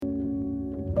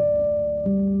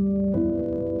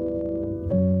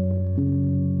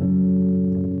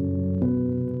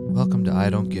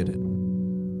don't get it.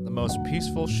 The most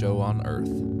peaceful show on earth.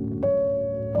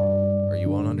 Or you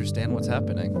won't understand what's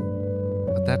happening.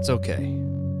 But that's okay.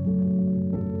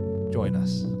 Join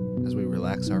us as we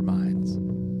relax our minds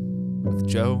with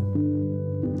Joe.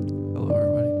 Hello,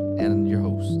 everybody. And your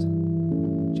host,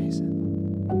 Jason.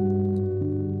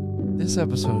 This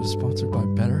episode is sponsored by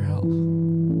BetterHelp.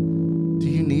 Do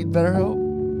you need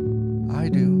BetterHelp? I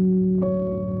do.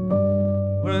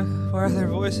 Why are there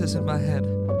voices in my head?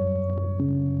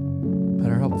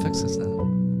 BetterHelp fixes that.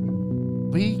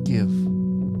 We give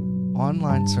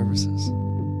online services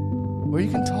where you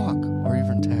can talk or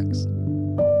even text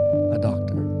a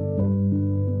doctor.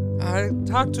 I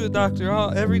talk to a doctor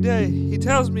every day. He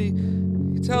tells me,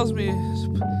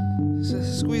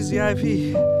 squeeze the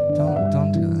IV.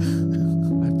 Don't do that.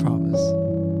 I promise.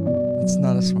 It's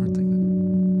not a smart thing to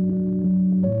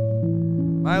do.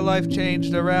 My life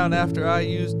changed around after I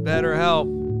used BetterHelp.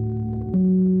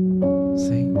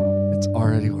 See, it's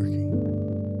already working.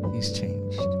 He's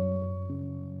changed.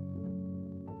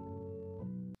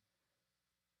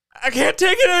 I can't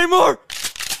take it anymore.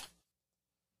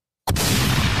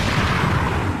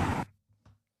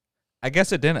 I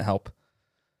guess it didn't help.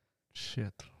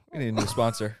 Shit. We need a new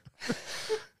sponsor.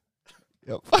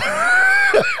 Yep.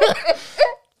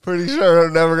 Pretty sure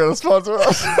they're never going to sponsor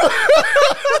us.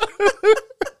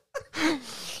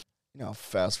 You know how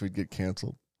fast we'd get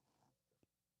canceled?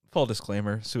 Full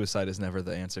disclaimer, suicide is never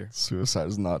the answer. Suicide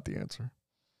is not the answer.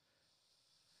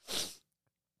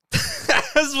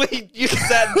 As we use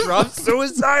that drum,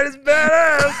 suicide is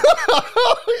badass.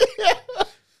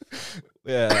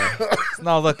 Yeah. It's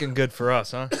not looking good for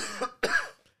us, huh?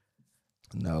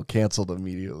 No, canceled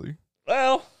immediately.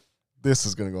 Well, This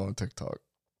is going to go on TikTok.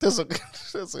 This is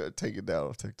going to take it down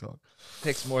on TikTok.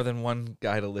 takes more than one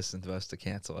guy to listen to us to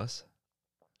cancel us.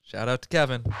 Shout out to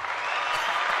Kevin.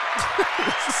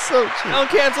 This is so true. Don't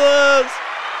cancel us.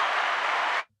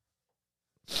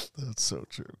 That's so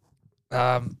true.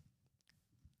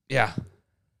 Yeah.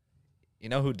 You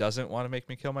know who doesn't want to make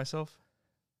me kill myself?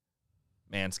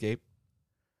 Manscaped.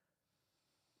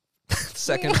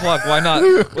 Second plug, why not?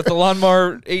 With the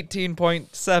lawnmower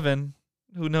 18.7,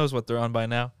 who knows what they're on by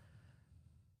now?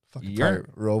 Fucking You're-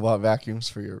 robot vacuums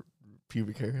for your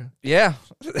pubic area. Yeah.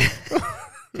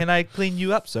 Can I clean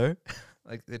you up, sir?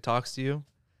 Like it talks to you.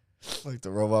 Like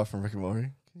the robot from Rick and Morty.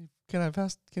 Can you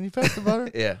pass the butter?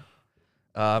 Yeah.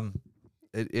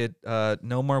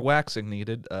 No more waxing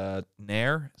needed.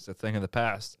 Nair is a thing of the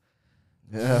past.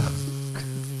 Yeah.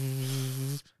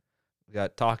 We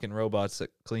got talking robots that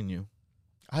clean you.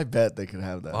 I bet they could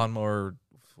have that. Lawnmower,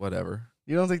 whatever.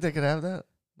 You don't think they could have that?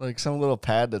 Like some little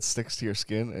pad that sticks to your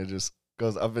skin and just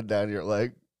goes up and down your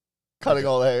leg, cutting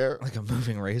all the hair. Like a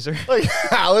moving razor. Like,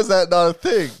 how is that not a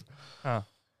thing? Huh.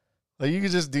 Like, you can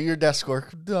just do your desk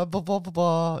work, blah, blah, blah, blah,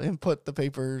 blah, input the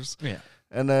papers, Yeah.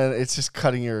 and then it's just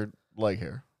cutting your leg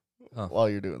hair Huh. while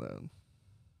you're doing that.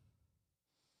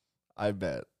 I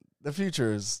bet. The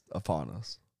future is upon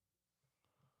us.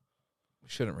 We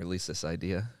shouldn't release this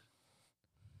idea.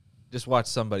 Just watch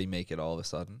somebody make it all of a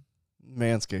sudden.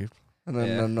 Manscaped. And then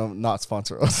Yeah. no, not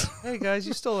sponsor us. Hey guys,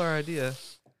 you stole our idea.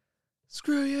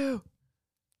 Screw you.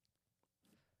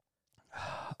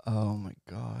 Oh, my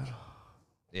God.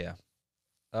 Yeah.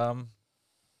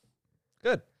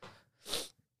 Good.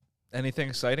 Anything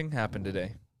exciting happened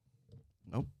today?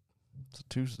 It's a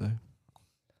Tuesday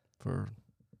for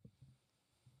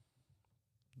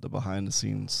the behind the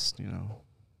scenes,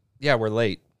 Yeah, we're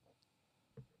late.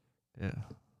 Yeah,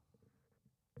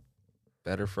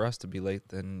 Better for us to be late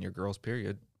than your girl's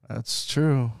period. that's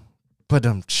true.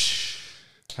 Badum.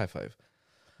 High five.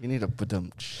 You need a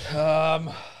badum.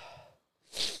 Um,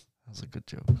 That's a good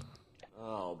joke.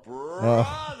 Oh,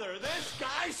 brother, this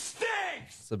guy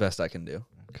stinks! it's the best I can do.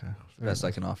 Okay. The best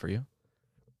I can offer you.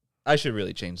 I should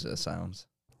really change the sounds.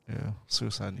 Yeah,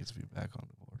 suicide needs to be back on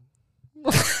the board.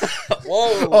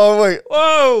 Whoa. Oh, wait.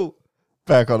 Whoa.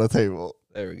 Back on the table.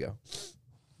 There we go.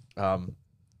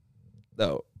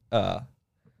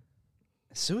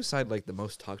 Is suicide like the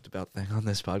most talked about thing on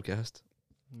this podcast?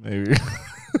 Maybe.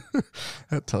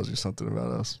 That tells you something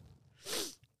about us.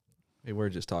 We were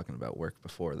just talking about work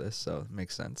before this, so it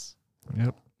makes sense.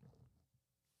 Yep.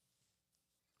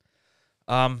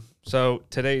 So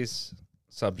today's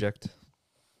subject,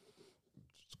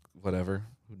 whatever,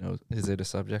 who knows? Is it a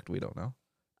subject? We don't know.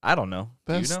 I don't know.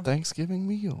 Do Best you know? Thanksgiving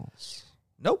meals.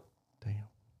 Nope. Damn.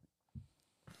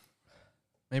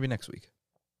 Maybe next week.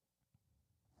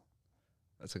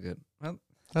 That's a good. Well,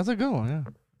 That's a good one, yeah.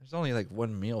 there's only like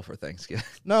one meal for Thanksgiving.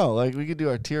 No, like we could do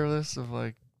our tier list of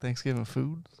like Thanksgiving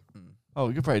foods. Mm. Oh,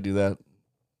 we could probably do that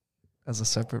as a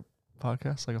separate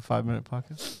podcast, like a 5-minute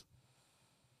podcast.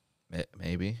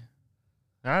 Maybe.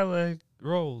 I like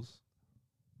rolls.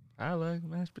 I like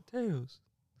mashed potatoes.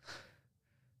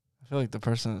 I feel like the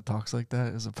person that talks like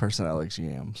that is a person that likes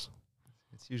yams.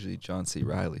 It's usually John C.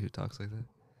 Riley who talks like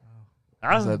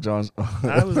that. Is that John's?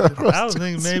 I was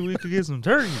thinking maybe we could get some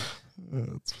turkey.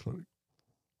 That's funny.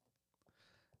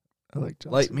 I like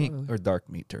John Light C. meat Reilly. or dark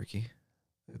meat turkey?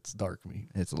 It's dark meat.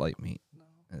 It's light meat.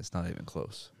 And it's not even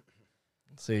close.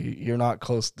 See, you're not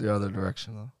close to the other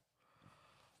direction, though.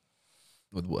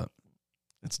 With what?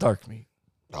 It's dark meat.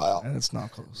 And it's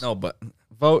not close. No, but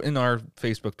vote in our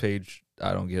Facebook page.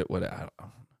 I don't get what I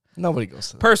don't. Nobody goes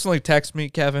to that. Personally, text me,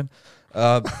 Kevin.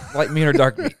 Light meat or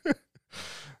dark meat?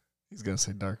 He's going to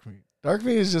say dark meat. Dark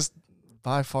meat is just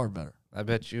by far better. I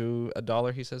bet you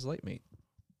 $1 he says light meat.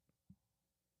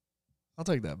 I'll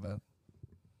take that bet.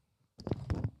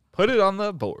 Put it on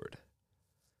the board.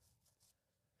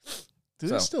 Do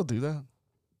So- they still do that?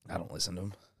 I don't listen to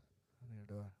him.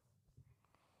 Neither do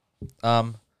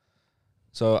I.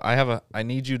 So I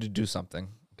need you to do something,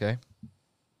 okay?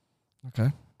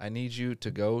 Okay. I need you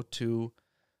to go to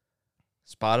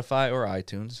Spotify or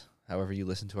iTunes, however you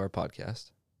listen to our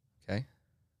podcast, okay?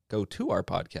 Go to our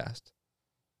podcast.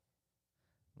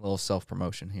 A little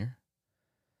self-promotion here.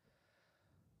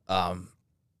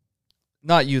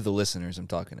 Not you, the listeners. I'm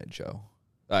talking to Joe.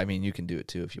 I mean, you can do it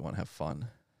too if you want to have fun.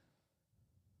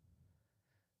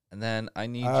 And then I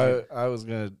need you. I was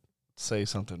going to say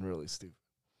something really stupid.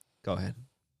 Go ahead.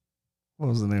 What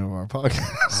was the name of our podcast?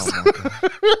 Oh my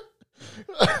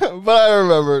God. But I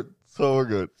remember it, so we're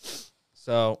good.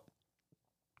 So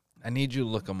I need you to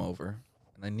look them over,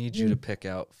 and I need you to pick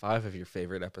out 5 of your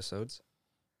favorite episodes.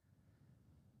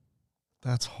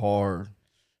 That's hard.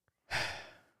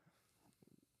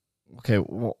 Okay,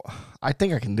 well, I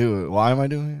think I can do it. Why am I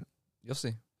doing it? You'll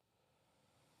see.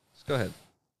 Just go ahead.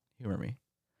 Humor me.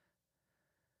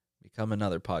 Become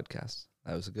Another Podcast.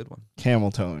 That was a good one.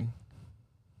 Camel towing.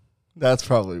 That's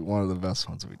probably one of the best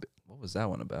ones we did. What was that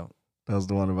one about? That was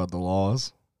the one about the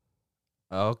laws.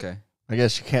 Oh, okay. I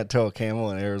guess you can't tow a camel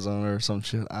in Arizona or some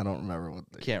shit. I don't remember what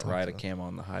they Can't talked ride a about. camel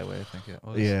on the highway, I think it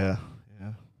was. Yeah,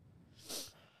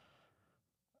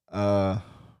 yeah.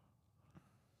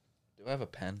 Do I have a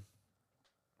pen?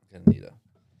 I'm gonna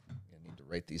need to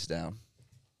write these down.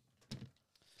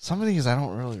 Some of these I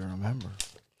don't really remember.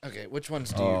 Okay, which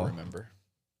ones do Oh. you remember?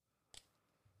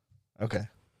 Okay.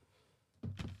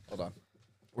 Hold on.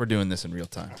 We're doing this in real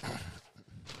time.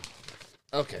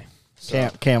 Okay. So,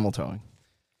 Camel towing.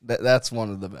 That's one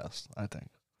of the best, I think.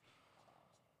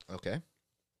 okay.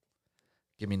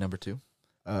 Give me number 2.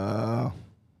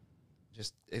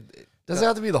 Just Does it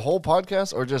have to be the whole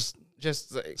podcast or just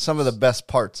some of the best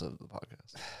parts of the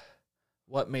podcast?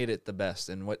 what made it the best,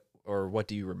 and what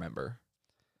do you remember?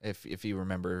 If you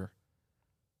remember.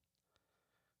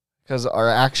 Because our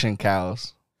Action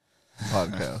Cows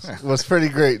podcast was pretty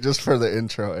great just for the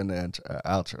intro and the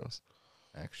outros.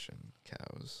 Action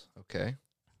Cows. Okay.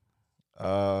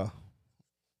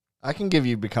 I can give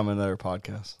you Become Another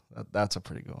Podcast. That's a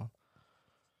pretty good one.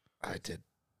 I did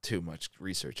too much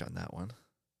research on that one.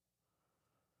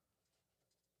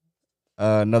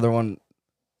 Another one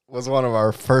was one of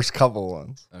our first couple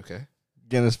ones. Okay.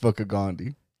 Guinness Book of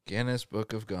Gandhi. Guinness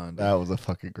Book of Gandhi. That was a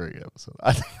fucking great episode.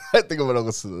 I think I'm going to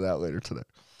listen to that later today.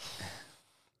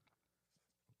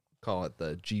 Call it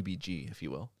the GBG, if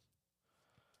you will.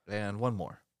 And one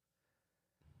more.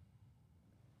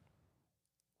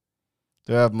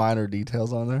 Do I have minor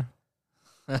details on there?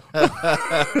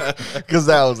 Because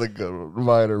that was a good one.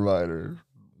 Minor.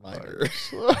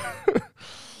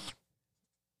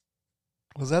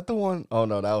 Was that the one? Oh,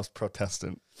 no, that was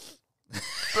Protestant.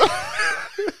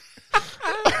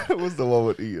 It was the one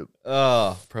with Ian.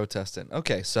 Oh, Protestant.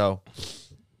 Okay, so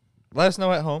let us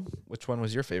know at home which one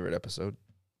was your favorite episode.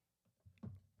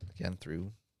 Again,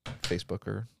 through Facebook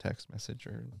or text message,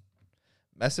 or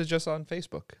message us on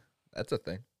Facebook. That's a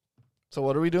thing. So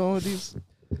what are we doing with these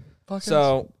podcasts?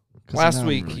 So 'Cause last now I'm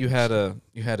week really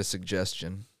you had a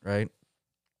suggestion, right?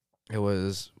 It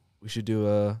was we should do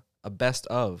a best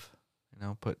of,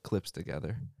 put clips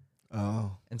together.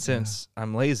 Oh. And since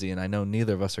I'm lazy and I know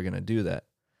neither of us are going to do that,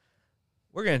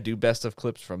 we're going to do best of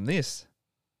clips from this.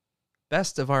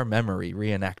 Best of our memory,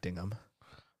 reenacting them.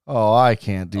 Oh, I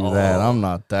can't do that. Oh. I'm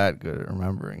not that good at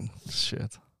remembering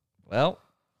shit. Well,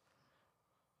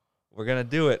 we're going to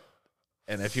do it.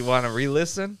 And if you want to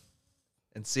re-listen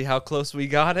and see how close we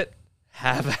got it,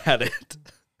 have at it.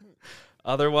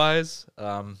 Otherwise,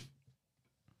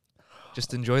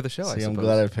 just enjoy the show, I See, I'm suppose.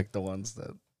 glad I picked the ones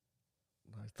that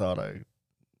I thought I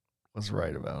was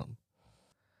right about.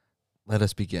 Let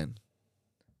us begin.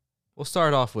 We'll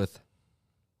start off with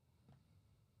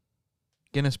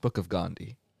Guinness Book of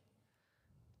Gandhi.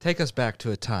 Take us back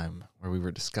to a time where we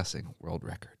were discussing world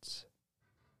records.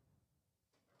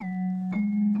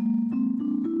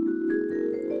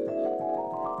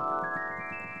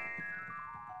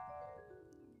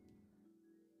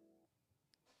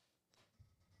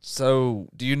 So,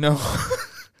 do you know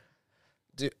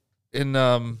do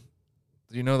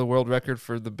you know the world record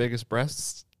for the biggest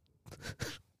breasts?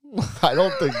 I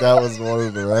don't think that was one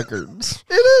of the records.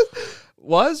 It is.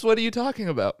 Was? What are you talking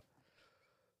about?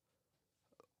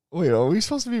 Wait, are we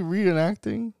supposed to be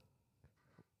reenacting?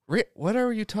 What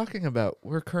are you talking about?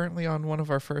 We're currently on one of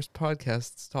our first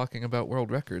podcasts talking about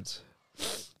world records.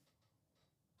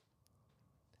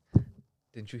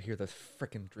 Didn't you hear the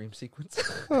frickin' dream sequence?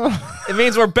 It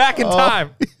means we're back in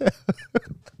time.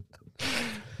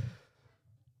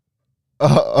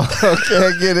 Okay,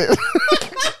 I get it.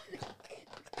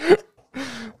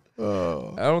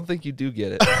 I don't think you do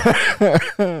get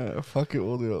it. Fuck it,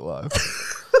 we'll do it live.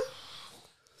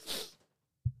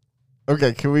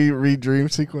 Okay, can we read dream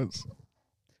sequence?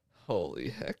 Holy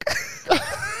heck.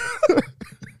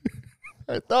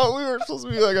 I thought we were supposed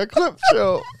to be like a clip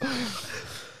show.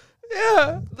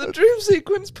 Yeah, the dream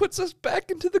sequence puts us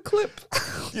back into the clip.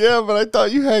 Yeah, but I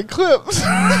thought you had clips.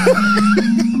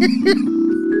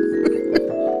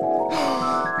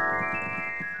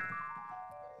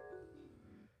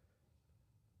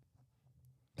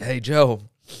 Hey, Joe,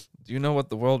 do you know what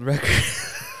the world record...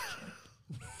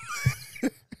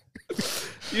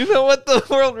 You know what the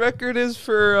world record is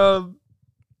for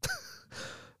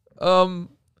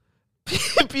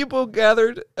people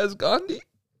gathered as Gandhi?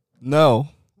 No,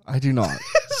 I do not. It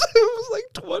was like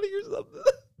 20 or something.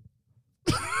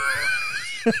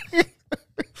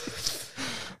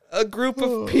 A group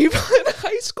of people in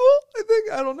high school, I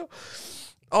think, I don't know,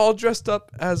 all dressed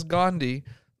up as Gandhi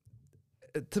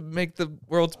to make the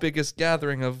world's biggest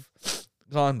gathering of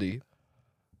Gandhi.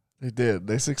 They did.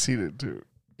 They succeeded too.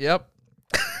 Yep.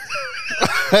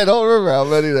 I don't remember how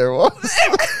many there was.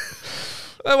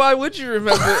 Why would you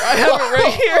remember? I have it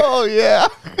right here. Oh, yeah.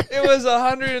 It was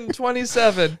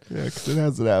 127. Yeah, because it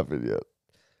hasn't happened yet.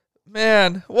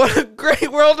 Man, what a great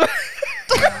world.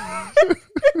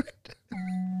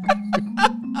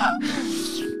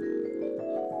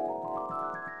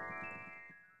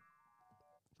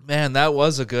 Man, that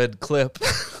was a good clip.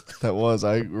 That was.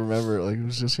 I remember it like it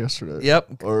was just yesterday.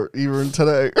 Yep. Or even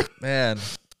today. Man.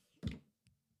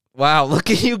 Wow, look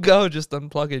at you go, just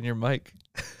unplugging your mic.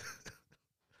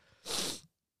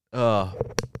 Oh.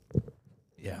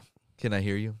 Yeah. Can I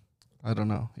hear you? I don't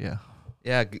know. Yeah.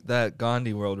 Yeah, that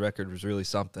Gandhi world record was really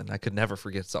something. I could never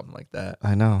forget something like that.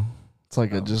 I know. It's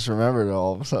like I No. just remembered it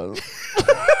all of a sudden.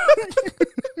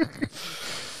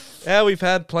 Yeah, we've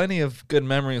had plenty of good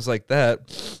memories like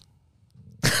that.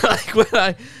 Like when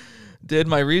I did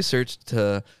my research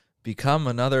to become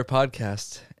another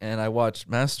podcast and I watched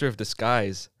Master of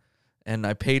Disguise and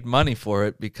I paid money for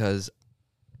it because,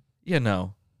 you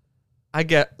know,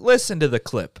 listen to the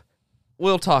clip.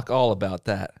 We'll talk all about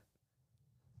that.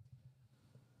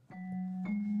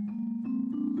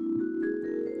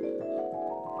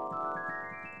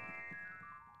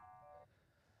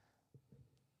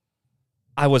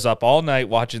 I was up all night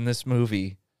watching this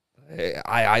movie.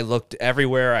 I looked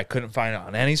everywhere. I couldn't find it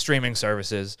on any streaming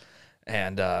services.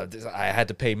 And I had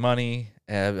to pay money.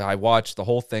 And I watched the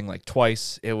whole thing like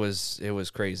twice. It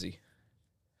was crazy.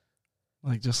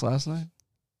 Like just last night?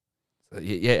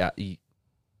 Yep.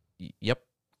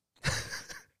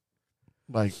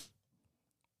 Like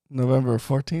November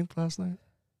 14th last night?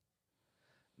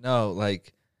 No,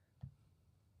 like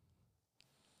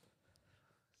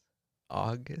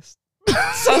August.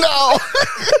 No.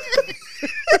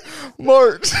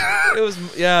 March. It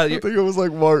was, yeah. I think it was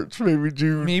like March, maybe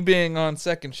June. Me being on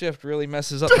second shift really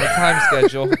messes up my time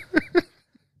schedule.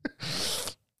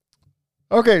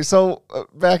 Okay, so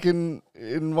back in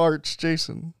March,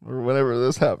 Jason, or whenever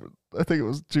this happened, I think it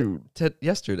was June.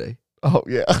 Yesterday. Oh,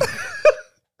 yeah.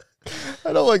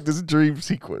 I don't like this dream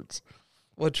sequence.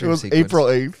 What dream It was sequence? April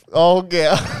 8th. Oh,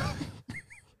 yeah.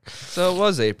 So it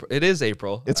was April. It is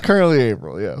April. It's currently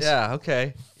April, yes. Yeah,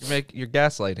 okay. You're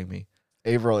gaslighting me.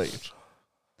 April 8th.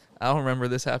 I don't remember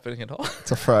this happening at all.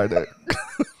 It's a Friday.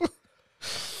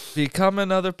 Become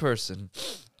another person.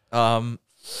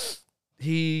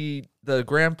 The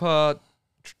grandpa,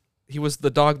 he was the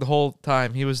dog the whole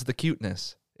time. He was the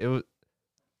cuteness. It was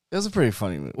a pretty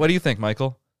funny movie. What do you think,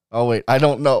 Michael? Oh, wait. I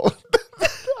don't know.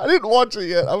 I didn't watch it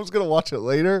yet. I was going to watch it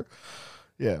later.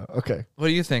 Yeah, okay. What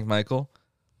do you think, Michael?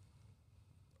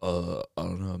 I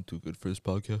don't know. I'm too good for this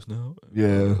podcast now.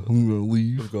 Yeah, I'm going to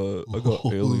leave. I got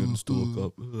aliens to look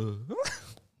up.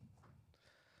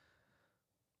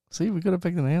 See, we could have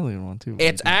picked an alien one too.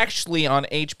 It's actually on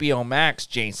HBO Max,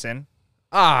 Jason.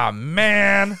 Ah,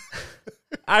 man.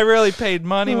 I really paid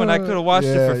money when I could have watched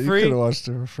it for You free. could have watched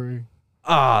it for free.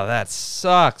 Ah, that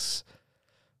sucks.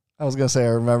 I was gonna say I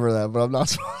remember that, but I'm not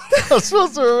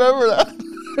supposed to remember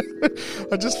that.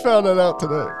 I just found that out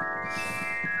today.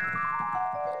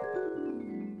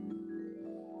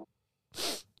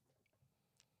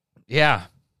 Yeah.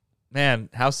 Man,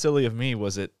 how silly of me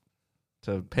was it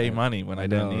to pay money when I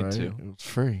didn't know, need right? to? It was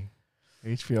free.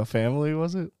 HBO Family,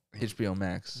 was it? HBO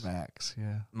Max. Max,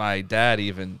 yeah. My dad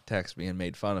even texted me and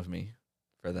made fun of me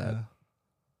for that.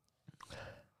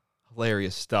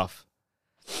 Hilarious stuff.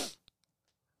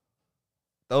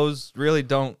 Those really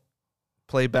don't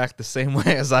play back the same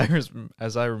way as I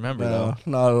remember, though. No,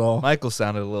 not at all. Michael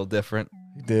sounded a little different.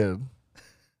 He did.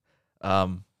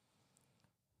 But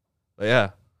yeah,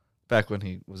 back when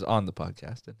he was on the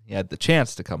podcast and he had the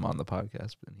chance to come on the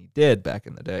podcast, and he did back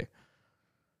in the day.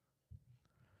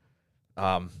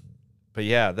 But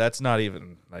yeah, that's not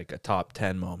even like a top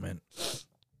 10 moment.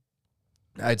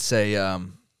 I'd say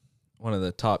one of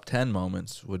the top 10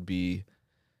 moments would be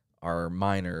our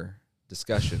minor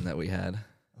discussion that we had.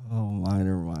 Oh,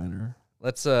 minor.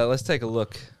 Let's take a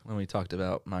look when we talked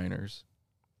about minors.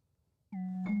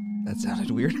 That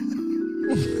sounded weird.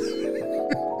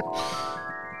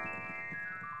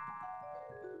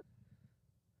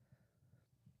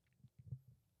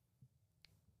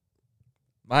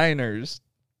 Minors.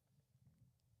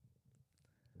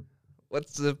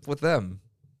 What's up with them?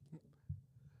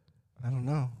 I don't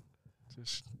know.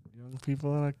 Just young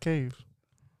people in a cave.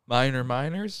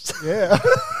 Minors? Yeah.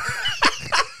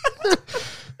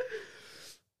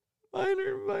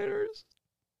 Minors.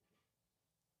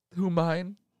 Who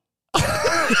mine?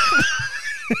 I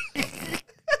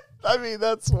mean,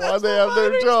 that's why they have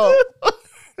their job.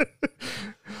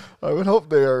 I would hope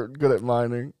they are good at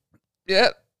mining. Yeah.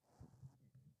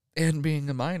 And being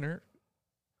a minor.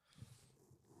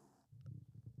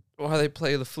 Why they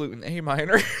play the flute in A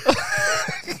minor.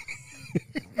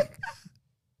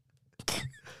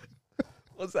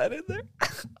 Was that in there?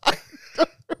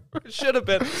 It should have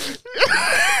been.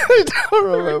 I don't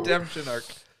remember. Redemption arc.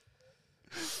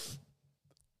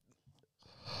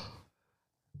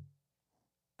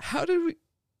 How did we...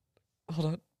 Hold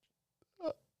on.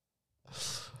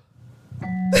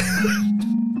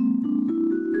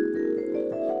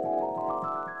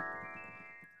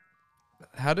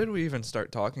 How did we even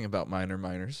start talking about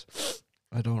minors?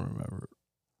 I don't remember.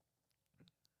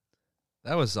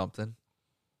 That was something.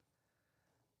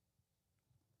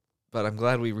 But I'm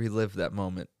glad we relived that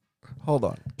moment. Hold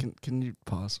on. Can you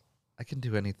pause? I can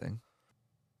do anything.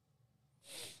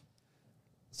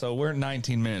 So we're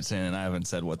 19 minutes in, and I haven't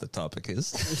said what the topic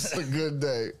is. It's a good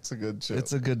day. It's a good show.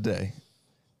 It's a good day.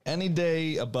 Any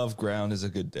day above ground is a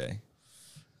good day.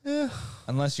 Yeah.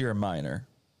 Unless you're a miner.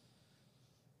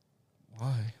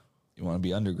 Why? You want to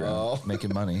be underground,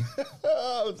 making money.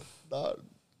 Not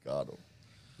got him.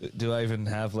 Do I even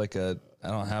have like a... I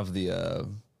don't have the...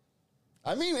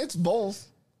 I mean, it's both.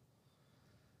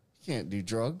 You can't do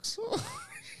drugs.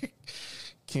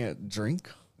 Can't drink.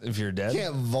 If you're dead?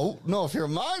 Can't vote. No, if you're a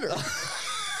minor.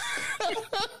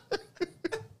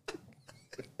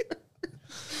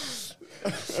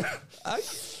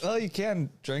 Well, you can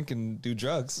drink and do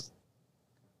drugs.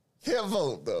 Can't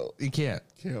vote, though. You can't.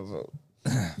 Can't vote.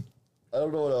 I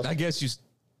don't know what else. I guess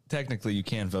technically you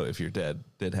can vote if you're dead.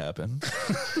 Did happen.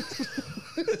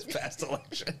 This past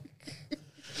election.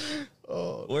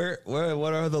 Oh.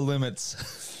 What are the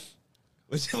limits?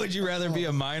 Would you rather be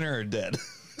a minor or dead?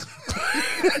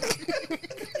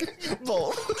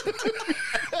 Both.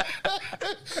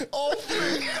 All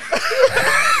three.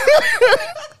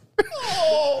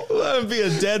 That would be a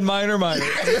dead minor.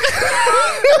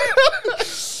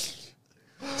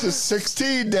 To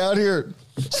 16 down here,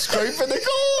 scraping the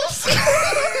coals.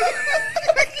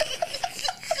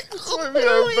 This might be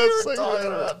our best segment.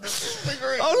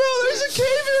 Oh no, there's a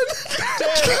cave in.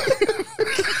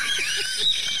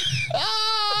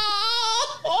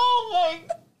 Oh my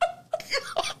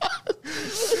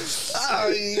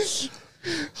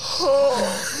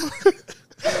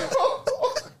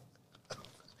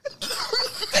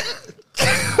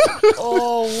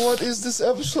Oh, what is this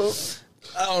episode?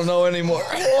 I don't know anymore.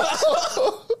 I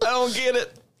don't get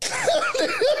it.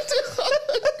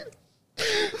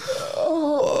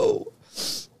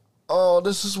 Oh,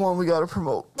 this is one we gotta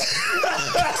promote.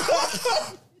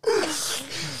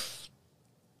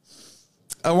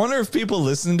 I wonder if people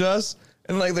listen to us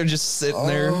and like they're just sitting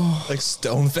there like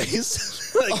stone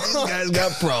faced. Like these guys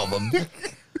got problems.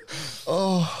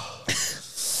 Oh,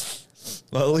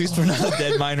 Well, at least we're not a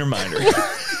dead minor.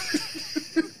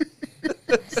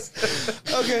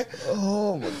 Okay.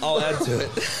 Oh my. I'll add to it.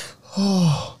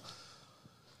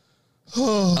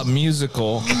 A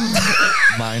musical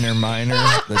minor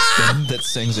that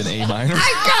sings in A minor.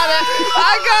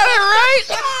 I got it right.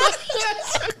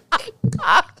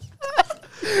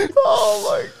 Oh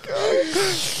my god.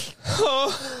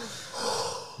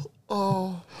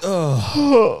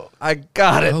 I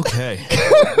got it. Okay.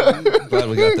 Glad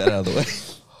we got that out of the way.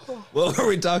 What were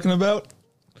we talking about?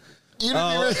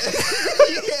 Yeah,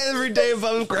 every day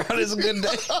above ground is a good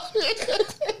day.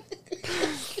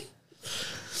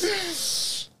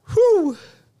 Whew.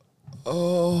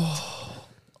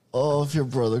 Oh, if your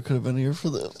brother could have been here for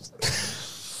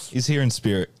this. He's here in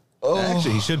spirit.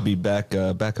 Actually, he should be back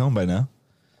home by now.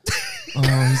 Oh,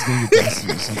 he's gonna get us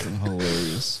into something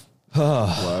hilarious.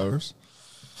 Flowers.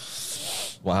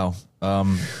 Wow.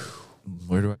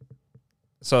 Where do I?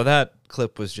 So that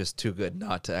clip was just too good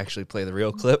not to actually play the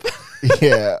real clip.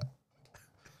 Yeah.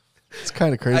 It's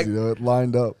kind of crazy though. It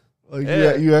lined up. Like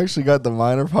Yeah. you actually got the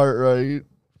minor part right.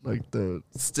 Like the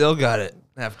Still got it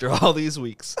after all these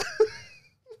weeks.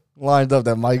 lined up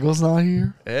that Michael's not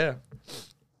here. Yeah.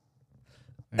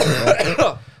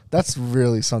 That's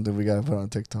really something we gotta put on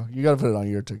TikTok. You gotta put it on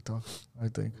your TikTok, I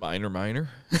think. Minor.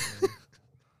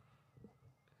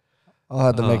 I'll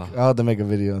have to make a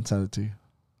video and send it to you.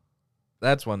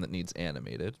 That's one that needs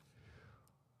animated.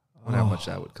 I wonder how much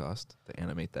that would cost to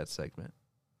animate that segment.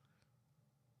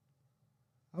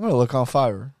 I'm gonna look on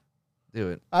Fiverr. Do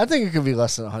it. I think it could be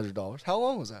less than $100. How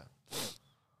long was that?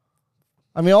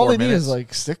 I mean, all 4 they need minutes. is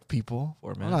like stick people.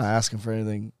 4 I'm minutes. not asking for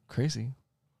anything crazy.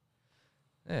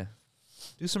 Yeah.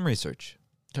 Do some research.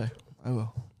 Okay, I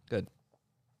will.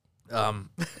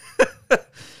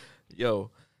 Yo.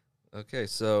 Okay,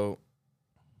 so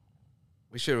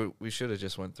we should have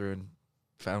just went through and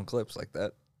found clips like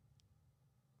that.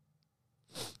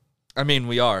 I mean,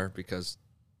 we are because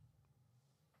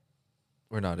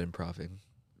we're not improving,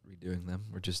 redoing them.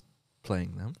 We're just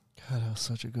playing them. God, that was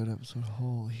such a good episode.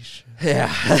 Holy shit.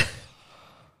 Yeah.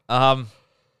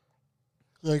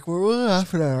 Like, we're really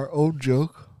laughing at our own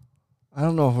joke. I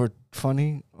don't know if we're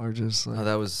funny or just like, Oh,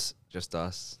 that was just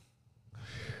us.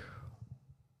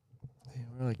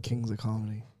 we're like kings of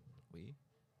comedy. We.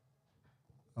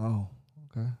 Oh,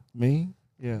 okay. Me?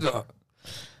 Yeah.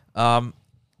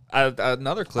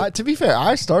 Another clip. To be fair,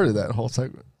 I started that whole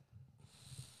segment.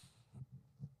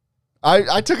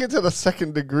 I took it to the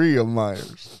second degree of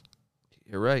Myers.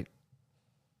 You're right.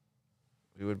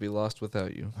 We would be lost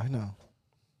without you. I know.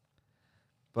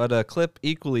 But a clip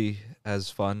equally as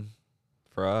fun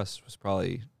for us was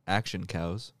probably Action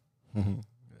Cows.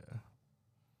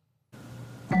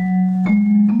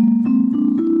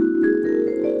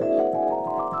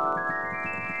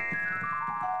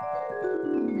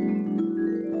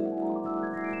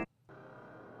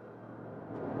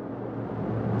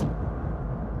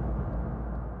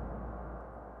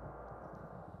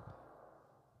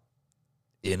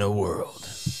 In a world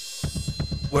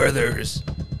where there's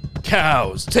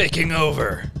cows taking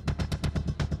over,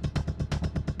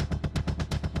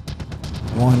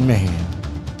 One man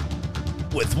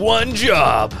with one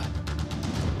job.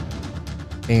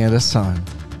 and a son.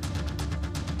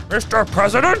 Mr.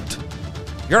 President,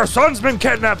 your son's been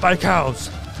kidnapped by cows.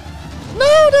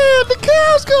 No, Dad, the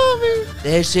cows got me.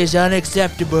 This is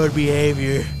unacceptable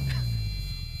behavior.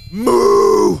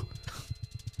 Moo!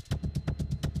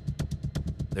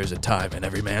 There's a time in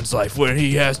every man's life when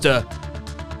he has to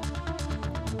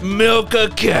milk a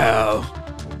cow.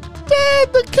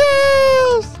 Dad, the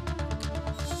cows.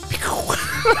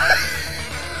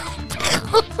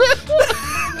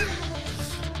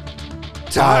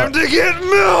 Time to get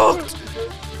milked!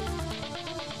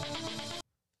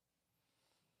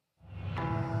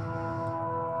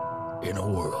 In a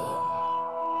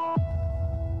world,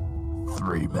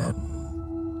 3 men,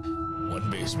 1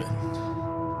 basement.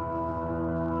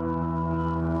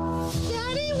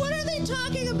 Daddy, what are they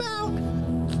talking about?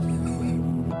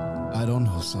 I don't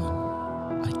know,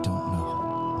 son. I don't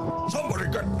know.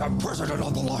 Somebody get the president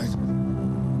on the line.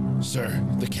 Sir,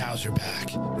 the cows are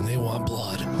back, and they want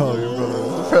blood. Oh, your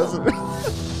brother is the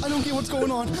president. I don't get what's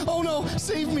going on. Oh no,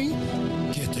 save me.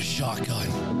 Get the shotgun.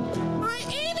 My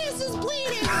anus is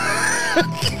bleeding.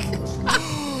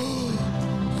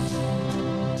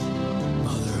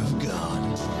 Mother of God.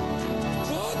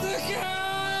 Want the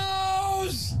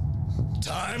cows!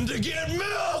 Time to get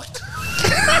milked!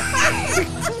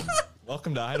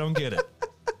 Welcome to I Don't Get It.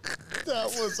 That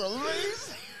was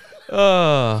amazing.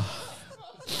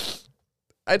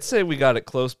 I'd say we got it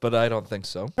close, but I don't think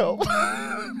so.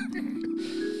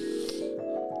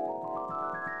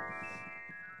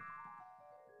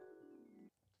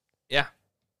 Yeah.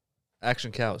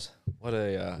 Action Cows. What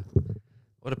a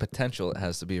potential it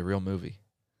has to be a real movie.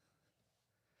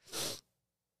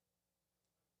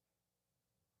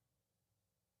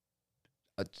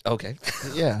 Okay.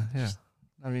 Yeah.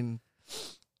 I mean,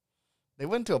 they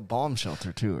went to a bomb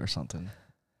shelter too, or something.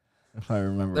 If I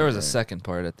remember, There was a right. second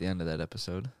part at the end of that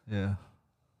episode. Yeah.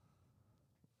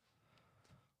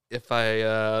 If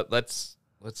I let's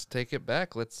take it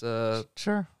back. Let's Sure.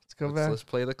 Let's go back. let's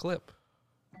play the clip.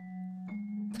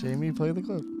 Jamie, play the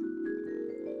clip.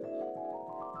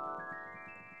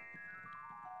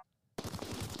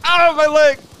 Out of my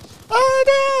leg!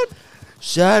 Oh, Dad!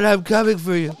 Shad, I'm coming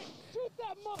for you.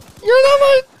 You're not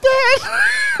my dad!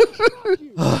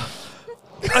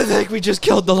 I think we just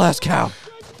killed the last cow.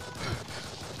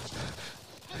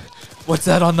 What's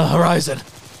that on the horizon?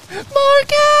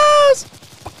 Marcus!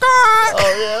 Oh,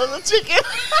 yeah, the chicken.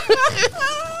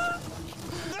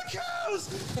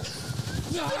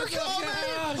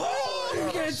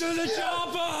 Get to the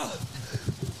chopper!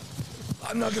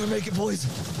 I'm not gonna make it, boys.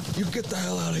 You get the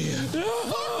hell out of here.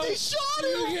 They shot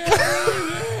him!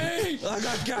 I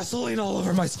got gasoline all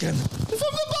over my skin. From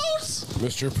the boats!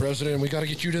 Mr. President, we gotta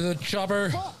get you to the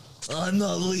chopper. I'm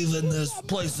not leaving this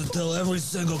place until every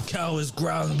single cow is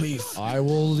ground beef. I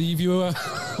will leave you.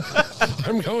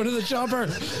 I'm going to the chopper.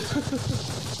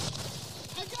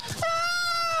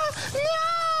 No!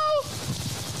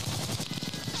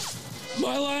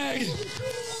 My leg.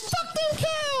 Fuck them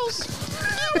cows!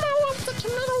 You know I'm to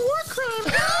commit a war crime!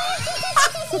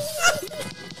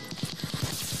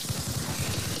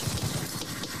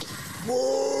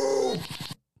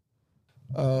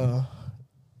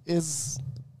 Is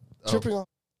tripping on.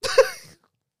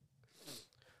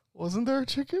 Wasn't there a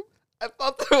chicken? I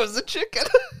thought there was a chicken.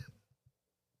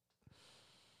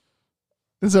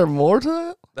 Is there more to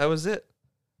that? That was it.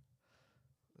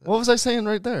 What was I saying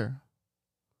right there?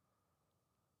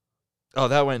 Oh,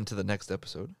 that went into the next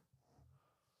episode.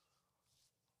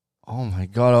 Oh my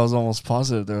god, I was almost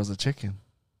positive there was a chicken.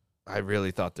 I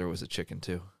really thought there was a chicken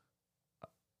too.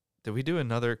 Did we do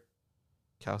another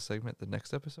cow segment the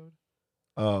next episode?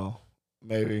 Oh,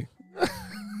 maybe.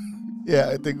 Yeah,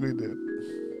 I think we did.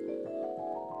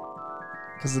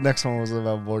 Because the next one was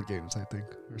about board games, I think,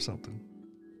 or something.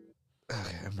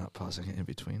 Okay, I'm not pausing it in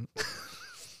between.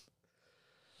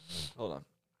 Hold on.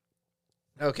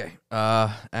 Okay.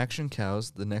 Action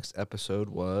Cows. The next episode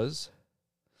was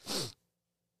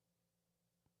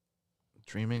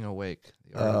Dreaming Awake.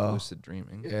 The Art of Lucid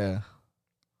Dreaming. Yeah.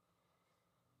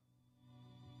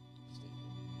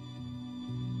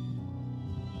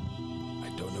 I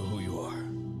don't know who you are.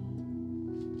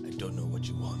 I don't know what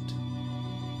you want.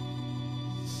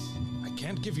 I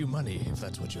can't give you money if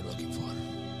that's what you're looking for.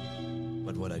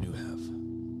 But what I do have,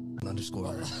 an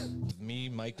underscore. Me,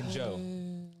 Mike, and Joe.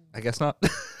 I guess not.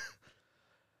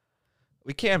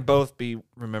 We can't both be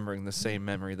remembering the same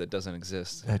memory that doesn't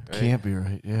exist. That right? can't be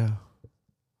right, yeah.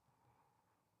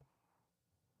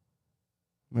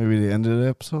 Maybe the end of the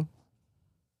episode?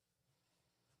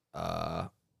 I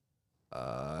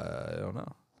don't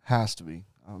know. Has to be.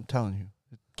 I'm telling you.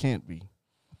 It can't be.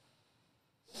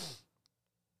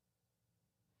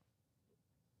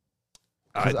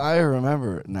 Because I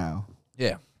remember it now.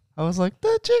 Yeah. I was like,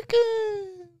 the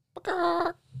chicken!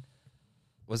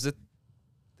 Was it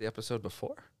the episode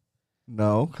before?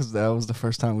 No, because that was the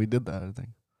first time we did that, I think.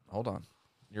 Hold on.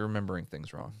 You're remembering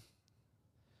things wrong.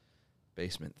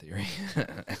 Basement theory. I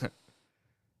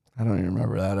don't even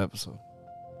remember that episode.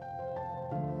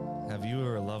 Have you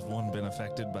or a loved one been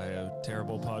affected by a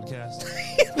terrible podcast?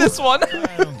 This one?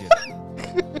 I don't get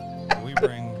it. We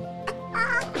bring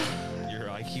your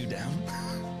IQ down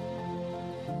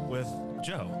with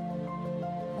Joe.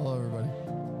 Hello, everybody.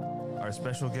 Our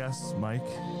special guest, Mike.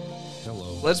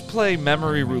 Hello. Let's play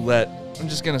memory roulette. I'm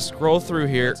just going to scroll through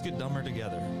here. Let's get dumber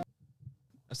together.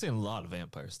 I've seen a lot of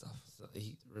vampire stuff. So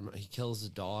he kills the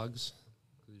dogs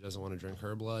because he doesn't want to drink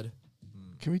her blood.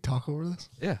 Can we talk over this?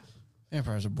 Yeah.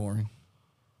 Vampires are boring.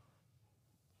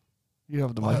 You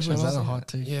have the Why mic. is Is that that? a hot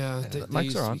take? Yeah, they mics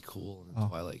used are to on. be cool when Oh.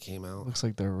 Twilight came out. Looks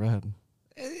like they're red.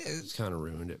 It's kind of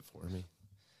ruined it for me.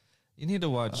 You need to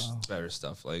watch better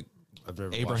stuff like I've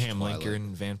never Abraham watched Twilight.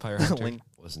 Lincoln, Vampire Hunter.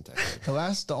 Wasn't that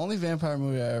good? The only vampire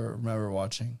movie I ever remember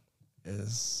watching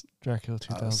is Dracula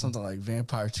 2000. something like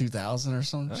Vampire 2000 or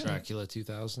something. Dracula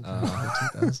 2000.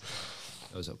 2000. That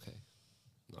was okay.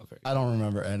 Not very. I don't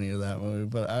remember any of that movie,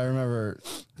 but I remember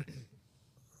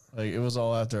like it was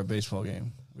all after a baseball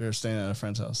game. We were staying at a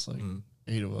friend's house, like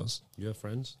 8 of us. You have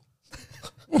friends?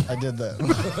 I did that.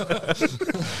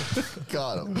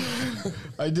 Got him.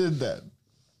 I did that.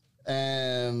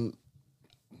 And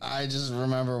I just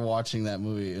remember watching that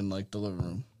movie in like the living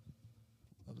room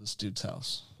of this dude's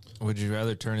house. Would you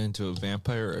rather turn into a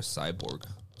vampire or a cyborg?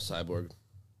 Cyborg.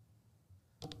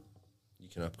 You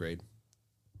can upgrade.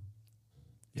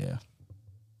 Yeah.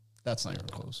 That's not even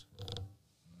close.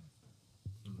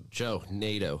 Joe,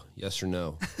 NATO, yes or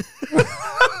no?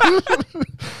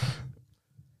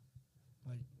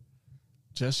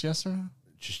 Just yes or no?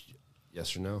 Just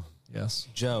yes or no? Yes.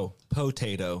 Joe,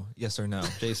 potato, yes or no?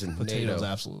 Jason, Potatoes,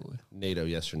 NATO. absolutely. NATO,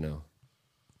 yes or no?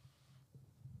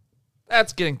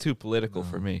 That's getting too political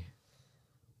for me.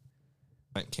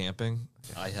 Went camping.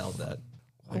 I held that.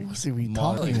 What was he Like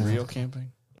talking about? real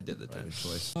camping? I did the type of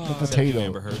choice. The potato,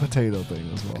 Amber Heard. the potato thing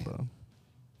was well done.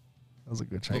 That was a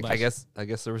good choice. I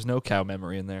guess there was no cow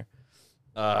memory in there.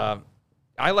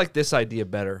 I like this idea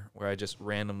better, where I just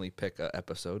randomly pick an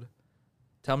episode.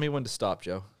 Tell me when to stop,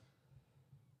 Joe.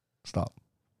 Stop.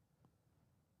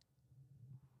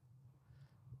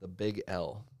 The Big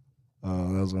L.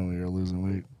 Oh, that was when we were losing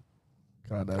weight.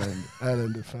 God, that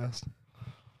ended fast.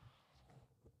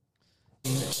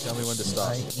 Tell me when to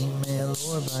stop.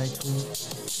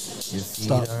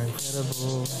 Stop.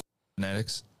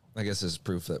 Genetics. I guess is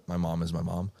proof that my mom is my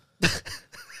mom.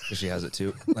 Because she has it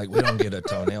too. Like, we don't get a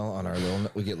toenail on our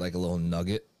little, we get like a little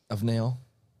nugget of nail.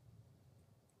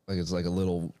 Like, it's like a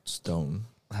little stone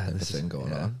type of thing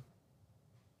going on.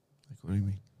 Like, what do you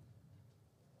mean?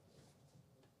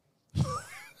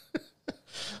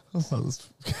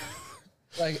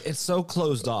 Like, it's so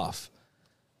closed off.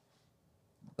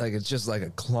 Like, it's just like a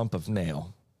clump of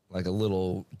nail. Like a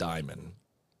little diamond.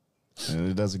 And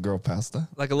it doesn't grow past that?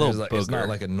 Like a little Like, booger. it's not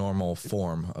like a normal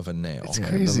form of a nail. It's Yeah, it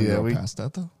crazy doesn't that grow we past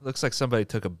that though. Looks like somebody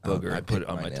took a booger I and put it picked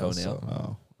on my nails, toenail.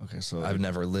 so Oh, okay. So I've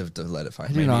never lived to let it find.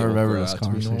 I do maybe not it will remember grow this out to be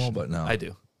normal, conversation. but no. I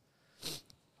do.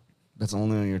 that's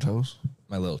only on your toes.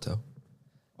 My little toe.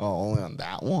 Oh, only on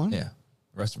that one. Yeah.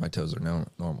 The rest of my toes are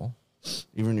normal.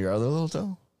 Even your other little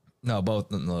toe. No, both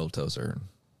the little toes are.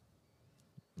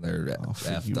 They're Oh, for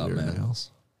effed you up, weird man.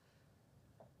 nails.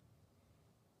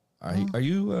 Are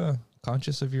you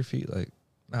conscious of your feet? Like,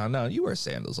 no, you wear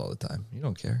sandals all the time. You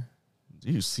don't care.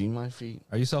 Do you see my feet?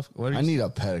 Are you what are I you, need a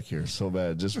pedicure so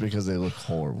bad just because they look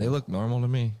horrible. They look normal to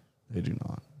me. They do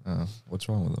not. What's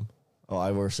wrong with them? Oh,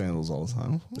 I wear sandals all the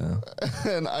time. No.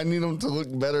 And I need them to look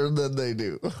better than they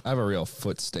do. I have a real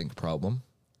foot stink problem.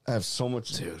 I have so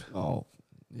much. Dude. Oh,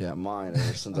 yeah, mine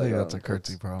ever since I think got that's a on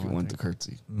curtsy problem, I Went to think.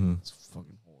 curtsy. It's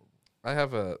fucking horrible. I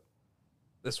have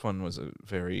this one was a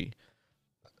very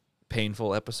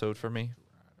painful episode for me.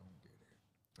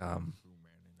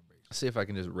 See if I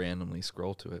can just randomly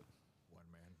scroll to it.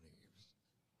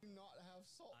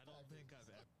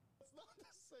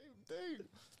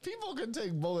 People can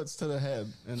take bullets to the head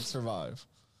and survive.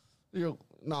 You're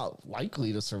not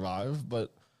likely to survive,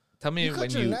 but Tell me you cut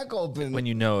when your you neck open. when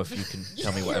you know if you can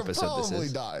tell me what you're episode this probably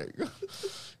is. dying.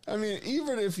 I mean,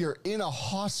 even if you're in a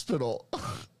hospital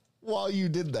while you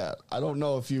did that, I don't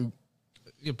know if You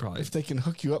probably they can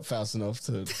hook you up fast enough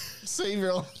to save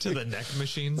your life. to the neck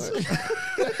machines.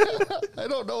 I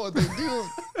don't know what they do.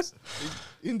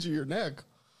 They injure your neck.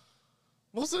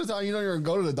 Most of the time, you don't even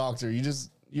go to the doctor.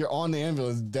 You're on the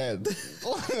ambulance dead.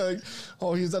 Like,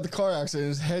 oh, he was at the car accident.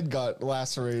 His head got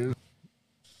lacerated.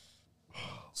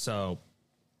 So,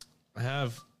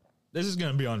 this is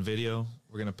going to be on video.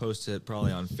 We're going to post it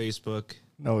probably on Facebook,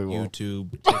 No, we won't.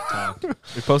 YouTube, TikTok.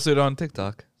 We posted it on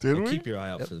TikTok. Did So we? keep your eye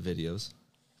out for the videos.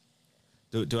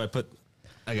 Do I put?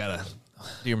 I gotta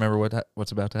Do you remember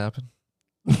what's about to happen?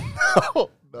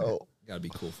 No. gotta be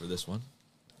cool for this one.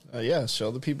 Yeah,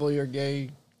 show the people your gay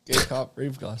cop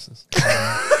rave glasses.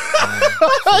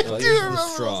 I do remember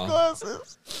straw.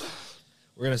 Glasses.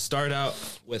 We're gonna start out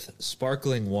with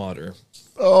sparkling water.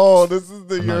 Oh, this is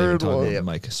the I'm not even urine talking one. to the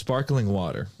mic. Sparkling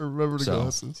water. Remember the So-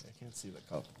 glasses. I can't see the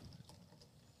cup.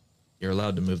 You're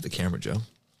allowed to move the camera, Joe.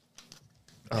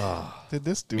 Did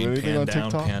this do I mean, anything pan on down,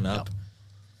 TikTok? pan up.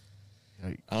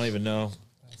 Yikes. I don't even know.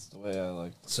 That's the way I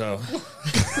like. So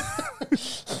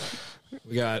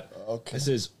we got. Okay. This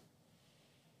is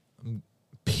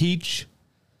peach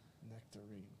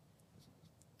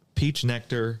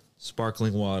nectar,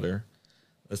 sparkling water.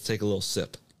 Let's take a little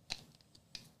sip.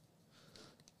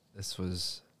 This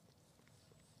was.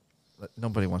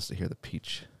 Nobody wants to hear the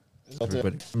peach.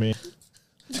 Everybody. Me.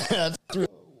 That's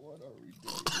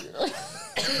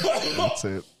That's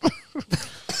it.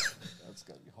 That's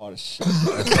gotta be hot as shit.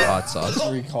 That's the hot sauce.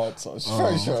 Three hot sauce.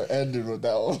 Pretty sure I ended with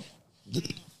that one.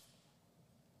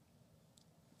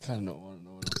 Kind of want to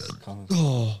know what's coming.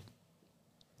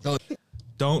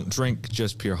 Don't drink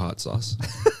just pure hot sauce.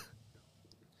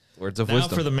 Words of Now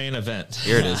wisdom. for the main event.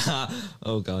 Here it is.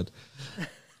 Oh God.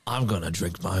 I'm gonna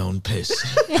drink my own piss.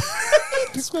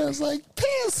 It smells like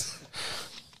piss.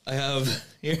 I have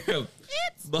here a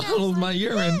bottle of my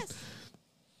urine.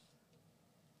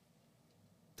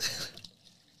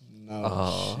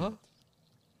 No.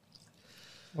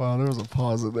 Wow, there was a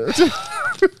pause in there.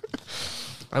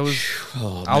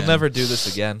 I'll never do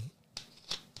this again.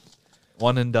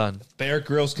 One and done. Bear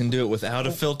Grylls can do it without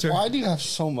a filter. Why do you have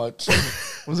so much?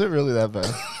 Was it really that bad?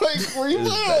 Like, were you planning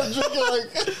on drinking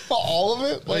like all of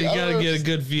it? Well, Like, you I gotta don't get a know.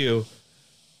 good view.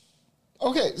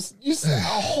 Okay, you said a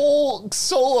whole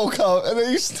solo cup, and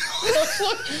then you still have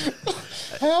like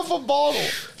half a bottle.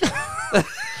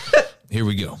 Here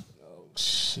we go. Oh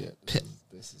shit!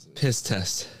 This is it. Piss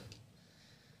test.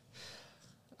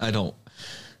 I don't.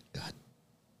 God.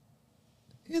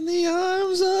 In the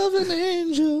arms of an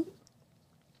angel.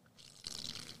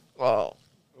 Wow.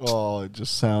 Oh, it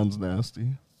just sounds nasty.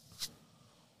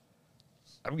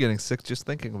 I'm getting sick just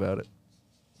thinking about it.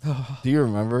 Do you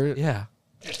remember it? Yeah.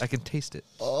 I can taste it.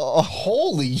 Oh,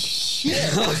 holy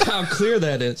shit! Look how clear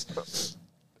that is.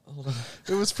 Hold on.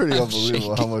 It was pretty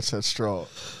unbelievable how much that straw.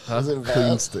 Was it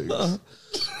clean stinks?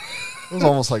 It was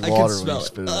almost like I water can when you smell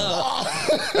spit it.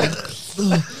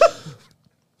 it out.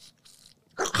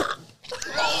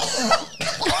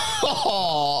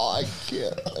 Oh, I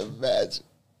can't imagine.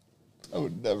 I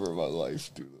would never in my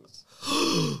life do this.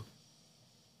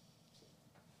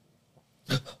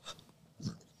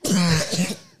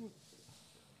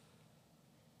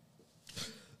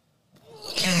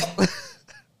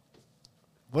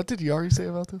 What did Yari say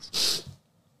about this?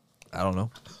 I don't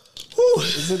know.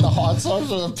 Is it the hot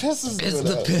sauce or the piss? It's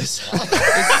the piss.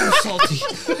 It's so salty.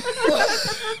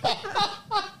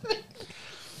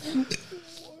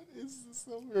 What is this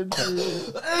that we're doing?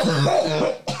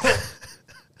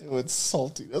 Ew, it's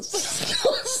salty. That's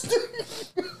disgusting.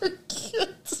 I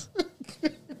can't.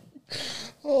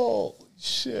 Oh,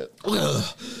 shit.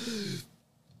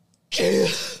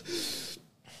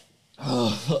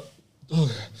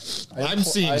 I'm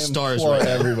seeing stars implore right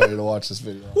now. everybody to watch this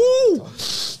video.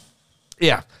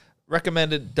 Yeah.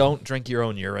 Recommended don't drink your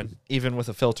own urine, even with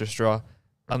a filter straw,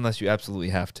 unless you absolutely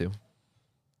have to.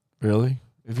 Really?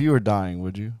 If you were dying,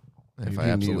 would you? If you I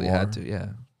need absolutely had water? to, yeah.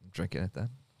 I'm drinking it then.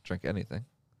 Drink anything.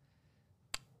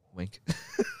 Wink.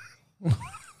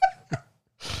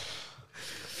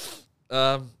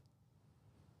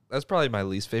 That's probably my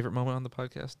least favorite moment on the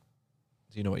podcast.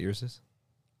 Do you know what yours is?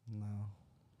 No.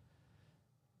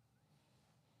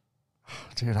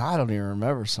 Dude, I don't even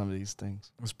remember some of these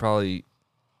things. It's probably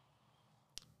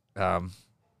I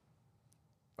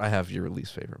have your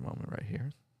least favorite moment right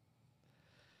here.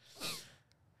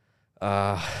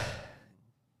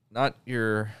 Not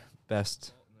your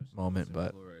best moment,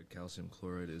 but Calcium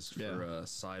chloride is for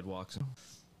sidewalks.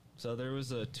 So there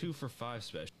was a 2 for $5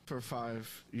 special. For $5,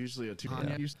 usually a 2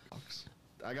 box.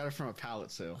 I got it from a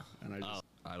pallet sale, and I just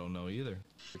I don't know either.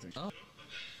 Oh.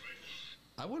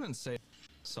 I wouldn't say.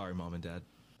 Sorry, Mom and Dad.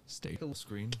 Stay on the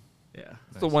screen. yeah.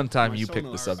 it's the one time My you son picked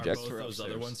and the I are subject. both Those other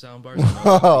upstairs. one sound bars.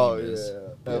 Oh, What yeah.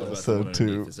 about the Episode one 2.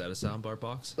 underneath? Is that a sound bar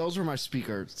box? Those were my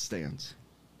speaker stands.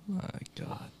 My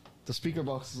God. The speaker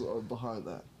boxes are behind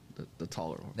that, the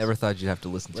taller ones. Never thought you'd have to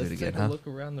listen to Let's it again, take a huh? look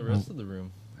around the rest of the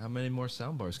room. How many more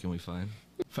sound bars can we find?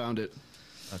 Found it.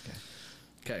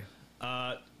 Okay.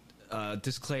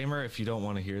 Disclaimer: if you don't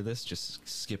want to hear this, just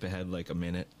skip ahead like a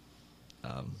minute.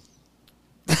 Yeah.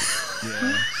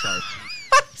 Sorry.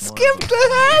 Skipped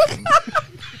ahead.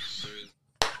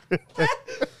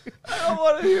 I don't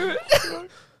want to hear it.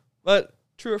 But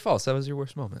true or false? That was your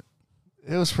worst moment.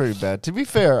 It was pretty bad. To be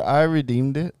fair, I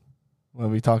redeemed it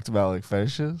when we talked about like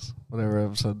fetishes, whatever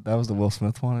episode. That was the Will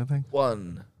Smith one, I think.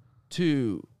 1,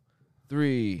 2,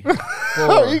 3, Are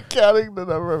you 4, counting the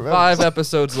number of 5 episodes?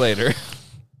 episodes later.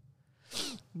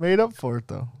 Made up for it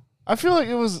though. I feel like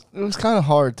it was kind of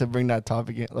hard to bring that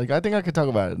topic in. Like I think I could talk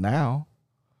about it now.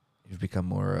 You've become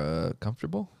more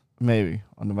comfortable. Maybe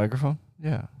on the microphone.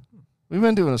 Yeah, we've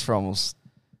been doing this for almost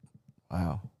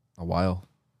A while.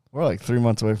 We're like 3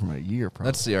 months away from a year. Probably.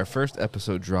 Let's see. Our first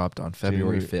episode dropped on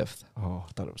February January. 5th. Oh,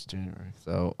 I thought it was January.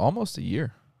 So almost a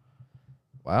year.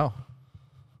 Wow.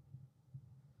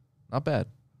 Not bad.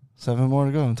 7 more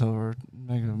to go until we're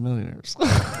mega millionaires.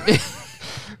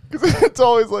 Because it's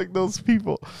always like those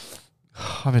people.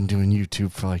 I've been doing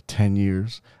YouTube for like 10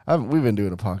 years. We've been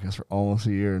doing a podcast for almost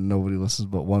a year and nobody listens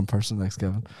but one person. Thanks,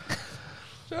 Kevin.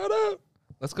 Shout out.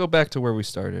 Let's go back to where we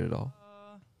started it all.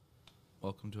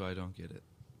 Welcome to I Don't Get It,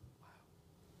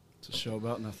 It's a show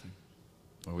about nothing.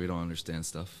 where we don't understand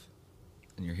stuff,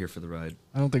 and you're here for the ride.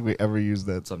 I don't think we ever used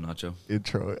that What's up, Nacho?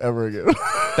 intro ever again.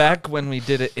 Back when we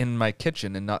did it in my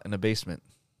kitchen and not in a basement.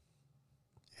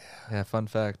 Yeah, fun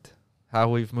fact. How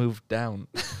we've moved down.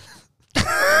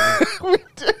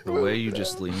 The way you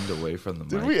just leaned away from the mic.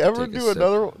 Did we to ever take a do sip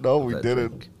another one? No, of we that didn't.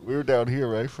 drink We were down here,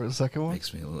 right, for the second one?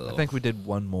 Makes me a little. I think we did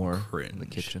one more in the cringe.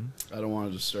 kitchen. I don't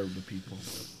want to disturb the people.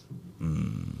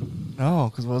 No,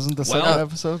 because wasn't the second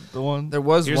episode the one? There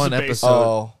was Here's one the base-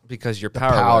 episode because your the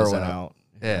power, went out.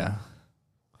 Yeah.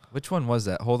 Which one was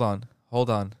that? Hold on.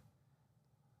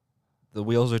 The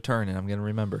wheels are turning. I'm gonna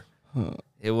remember. Huh.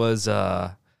 It was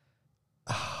That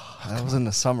was in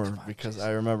the summer because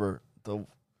I remember the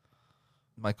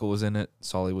Michael was in it.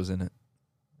 Solly was in it.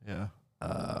 yeah.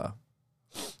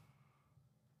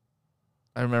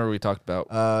 I remember we talked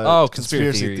about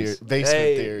conspiracy theories. theory,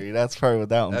 basement theory. That's probably what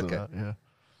that one's Okay. about. Yeah.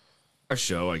 Our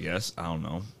show, I guess. I don't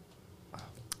know.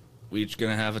 We each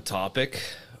gonna have a topic.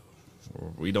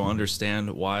 We don't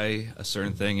understand why a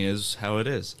certain thing is how it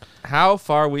is. How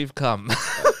far we've come.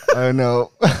 I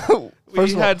know.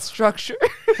 We had structure.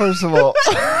 First of all,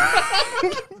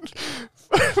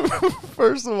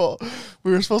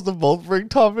 we were supposed to both bring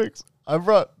topics. I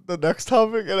brought the next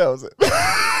topic, and that was it.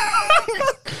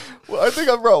 Well, I think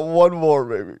I brought one more,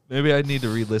 maybe. Maybe I need to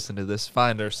re-listen to this,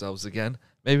 find ourselves again.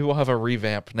 Maybe we'll have a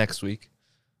revamp next week.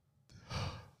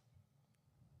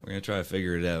 We're gonna try to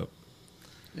figure it out.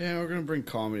 Yeah, we're gonna bring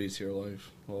comedy to your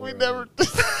life. We never.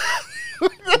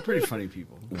 We're pretty funny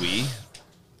people. We?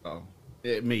 Oh,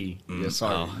 me. Yeah,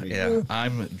 sorry. Oh, me. yeah.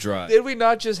 I'm dry. Did we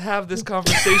not just have this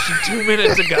conversation 2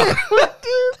 minutes ago?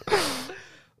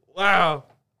 Wow.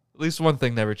 At least one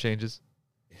thing never changes.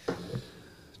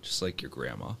 Just like your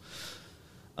grandma.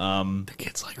 The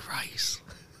kids like rice.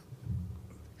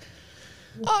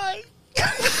 Why?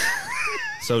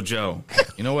 So Joe,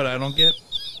 you know what I don't get?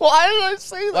 Why did I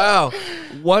say that? Wow.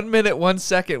 1 minute, 1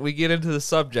 second, we get into the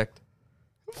subject.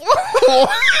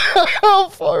 How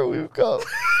far we've come.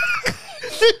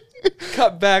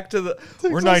 Cut back to the...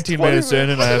 Takes We're us 19 20 minutes in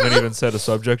and I haven't even said a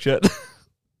subject yet.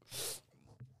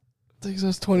 Takes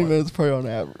us 20 minutes probably on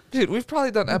average. Dude, we've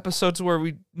probably done episodes where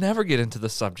we never get into the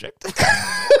subject.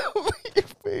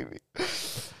 Baby.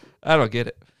 I don't get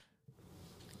it.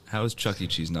 How is Chuck E.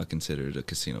 Cheese not considered a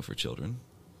casino for children?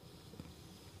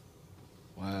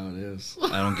 Wow, it is.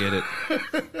 I don't get it.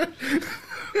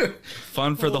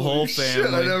 Fun for the whole Shit, I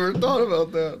family. never thought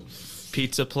about that.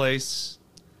 Pizza place.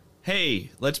 Hey,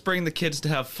 let's bring the kids to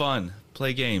have fun.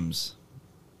 Play games.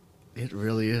 It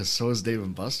really is. So is Dave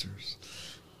and Buster's.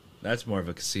 That's more of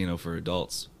a casino for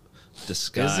adults. Is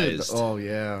Disguised. it? Oh,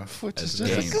 yeah. Which is As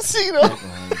just a games. casino.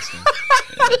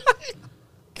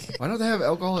 Why don't they have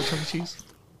alcohol at Chuck E. Cheese?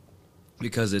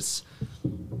 Because it's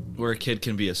where a kid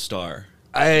can be a star.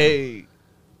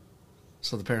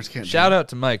 So the parents can't. Shout out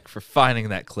to Mike for finding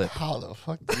that clip. How the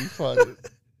fuck did you find it?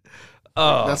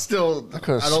 Oh, That's still. I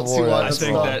could've don't see swore why that that's was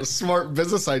not wrong. a smart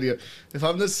business idea. If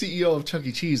I'm the CEO of Chuck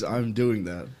E. Cheese, I'm doing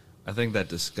that. I think that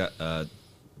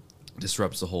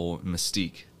disrupts the whole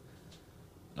mystique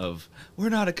of we're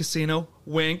not a casino.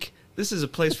 Wink. This is a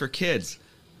place for kids.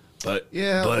 But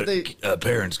Yeah, But they.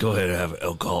 parents, go ahead and have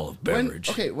alcoholic When,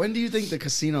 beverage. when do you think the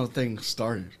casino thing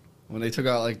started? When they took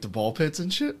out like the ball pits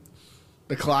and shit,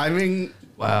 the climbing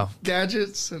wow.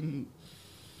 gadgets and.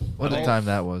 What a time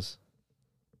that was.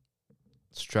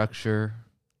 Structure.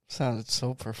 Sounded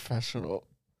so professional.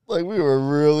 Like we were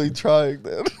really trying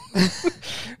then.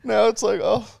 Now it's like,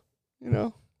 oh,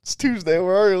 it's Tuesday.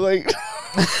 We're already late.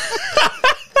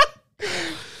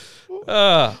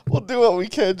 We'll do what we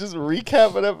can. Just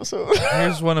recap an episode.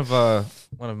 Here's one of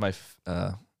my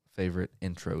favorite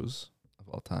intros of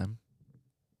all time.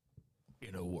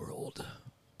 In a world,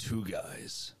 2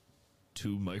 guys,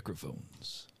 2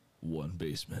 microphones, 1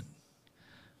 basement.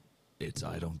 It's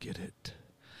I Don't Get It.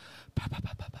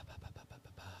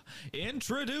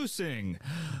 Introducing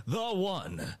the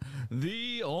one,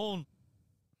 the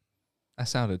I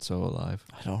sounded so alive.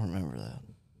 I don't remember that.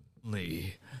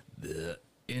 only, the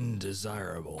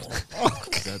indesirable.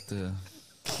 Is that the?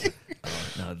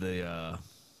 No, the.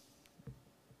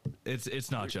 It's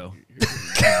Nacho.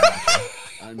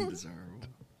 Undesirable.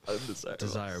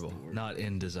 Desirable, not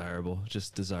indesirable,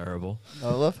 just desirable. I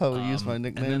love how we use my And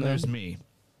nickname. then now. there's me.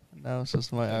 Now it's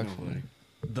just my actual name.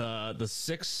 The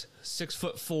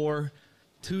 6'4",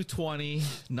 220,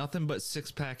 nothing but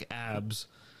 6-pack abs,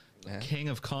 king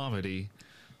of comedy,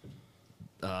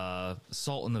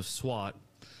 Sultan of SWAT.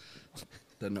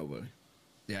 Then nobody.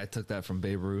 Yeah, I took that from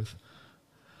Babe Ruth.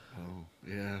 Oh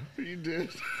yeah, you did.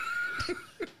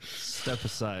 Step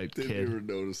aside, Didn't kid. even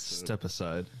notice that. Step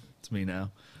aside. It's me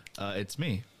now. It's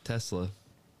me, Tesla,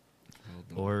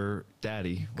 or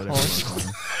Daddy, whatever you want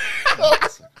to call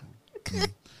him.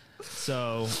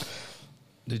 So,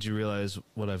 did you realize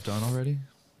what I've done already?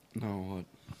 No,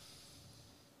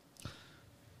 what?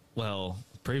 Well,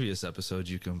 previous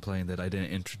episodes you complained that I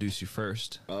didn't introduce you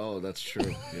first. Oh, that's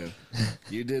true. Yeah,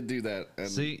 you did do that. And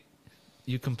See,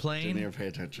 you complain. didn't even pay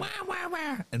attention.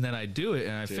 And then I do it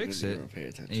and I fix it, even pay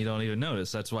attention. and you don't even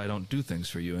notice. That's why I don't do things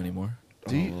for you anymore.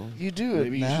 Do you do it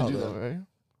Maybe you now, should do though, that.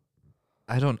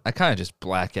 right? I kind of just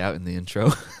black out in the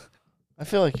intro. I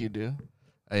feel like you do.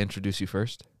 I introduce you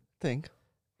first. Think.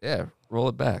 Yeah, roll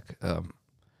it back.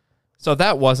 So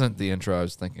that wasn't the intro I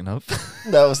was thinking of.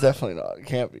 That was definitely not. It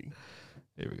can't be.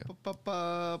 Here we go.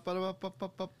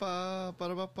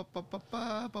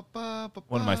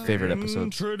 One of my favorite episodes.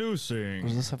 Introducing.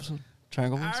 Was this episode?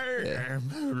 Triangle ones?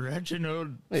 am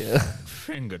Reginald Yeah.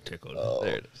 Fingertickle.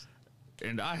 There it is.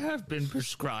 And I have been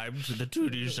prescribed the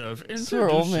duties of Is our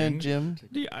old man introducing Jim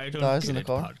the I Don't dies Get in the It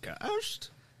car? podcast.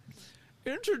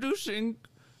 Introducing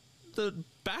the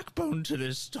backbone to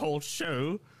this whole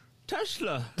show,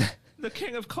 Tesla, the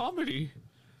king of comedy,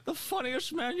 the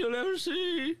funniest man you'll ever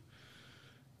see.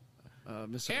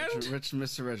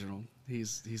 Mr. Reginald.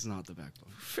 He's not the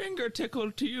backbone. Finger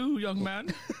tickle to you, young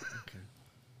man.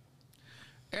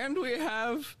 And we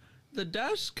have the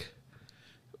desk.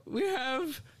 We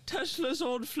have Tesla's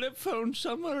old flip phone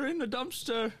somewhere in the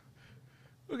dumpster.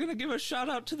 We're going to give a shout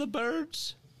out to the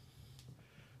birds.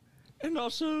 And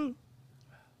also,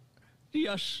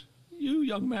 yes, you,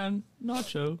 young man,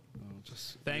 Nacho.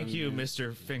 Thank you,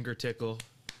 Mr. Finger Tickle.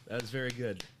 That was very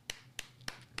good.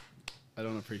 I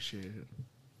don't appreciate it.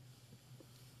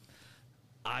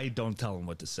 I don't tell him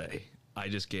what to say. I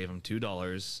just gave him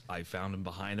 $2. I found him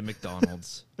behind a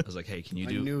McDonald's. I was like, hey, can you I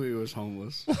do... knew he was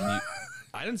homeless.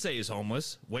 I didn't say he's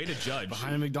homeless. Way to judge.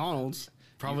 Behind a McDonald's.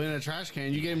 Probably in a trash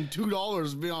can. You gave him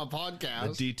 $2 to be on a The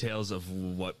podcast. details of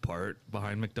what part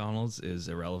behind McDonald's is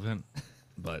irrelevant,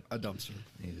 but A dumpster.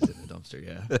 he was in the dumpster,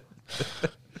 yeah.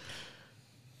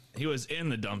 He was in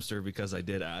the dumpster because I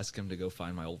did ask him to go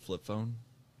find my old flip phone.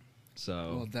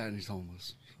 So, Well, that and he's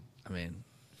homeless. I mean,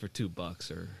 for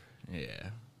 $2 or, yeah,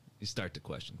 you start to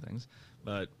question things.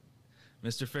 But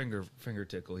Mr. Finger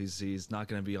Tickle, he's not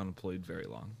going to be unemployed very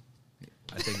long.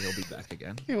 I think he'll be back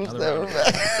again. He was Another never round.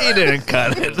 back. He didn't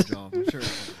cut Good it. job. I'm sure.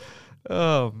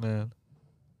 Oh, man.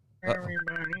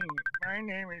 Everybody, my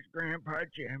name is Grandpa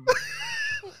Jim.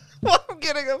 I'm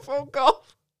getting a phone call.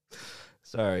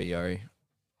 Sorry, Yari.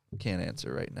 Can't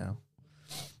answer right now.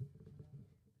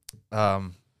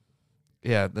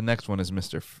 Yeah, the next one is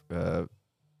Mr.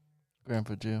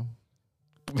 Grandpa Jim.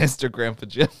 Mr. Grandpa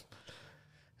Jim,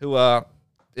 who,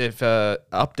 if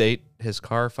update, his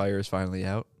car fire is finally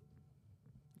out.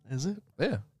 Is it?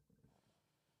 Yeah.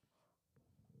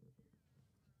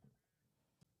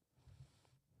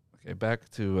 Okay, back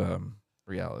to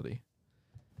reality.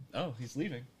 Oh, he's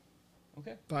leaving.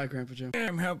 Okay. Bye, Grandpa Jim.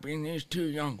 I'm helping these two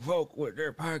young folk with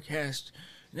their podcast.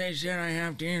 They said I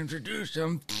have to introduce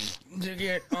them to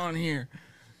get on here.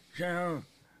 So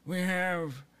we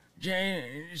have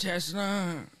Jay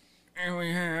Tesla, and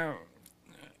we have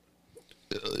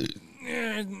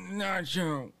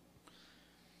Nacho.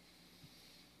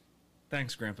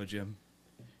 Thanks, Grandpa Jim.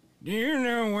 Do you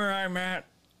know where I'm at?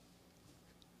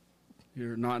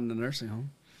 You're not in the nursing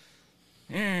home.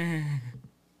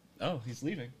 Oh, he's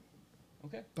leaving.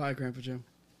 Okay. Bye, Grandpa Jim.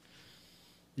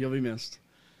 You'll be missed.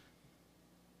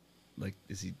 Like,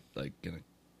 is he, like, gonna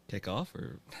take off,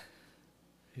 or...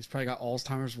 He's probably got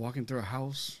Alzheimer's walking through a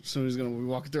house. Soon he's going to be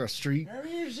walking through a street. Have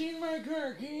you seen my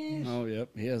car keys? Oh, yep.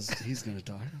 He's going to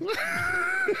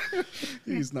die.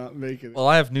 He's not making it. Well,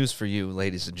 I have news for you,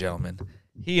 ladies and gentlemen.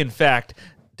 He, in fact,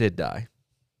 did die.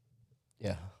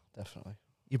 Yeah, definitely.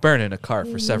 You burn in a car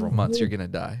for several months, you're gonna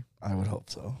die. I would hope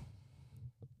so.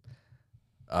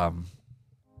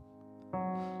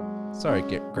 Sorry,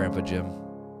 Grandpa Jim.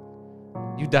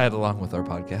 You died along with our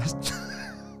podcast.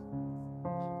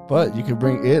 But you can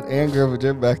bring it and Grandpa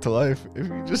Jim back to life if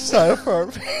you just sign up for our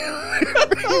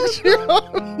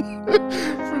Patreon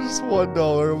for just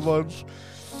 $1 a month.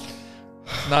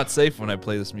 It's not safe when I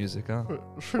play this music, huh?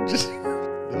 For just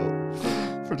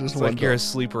It's $1. like you're a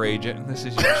sleeper agent and this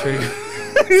is your trigger.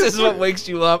 This is what wakes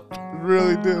you up.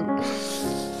 Really do.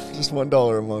 Just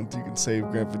 $1 a month, you can save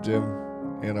Grandpa Jim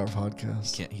and our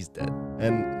podcast. Can't, he's dead.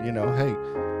 And you know, hey,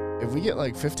 if we get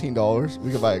like $15,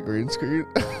 we can buy a green screen,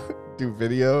 do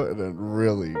video, and then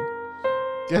really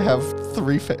have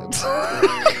 3 fans.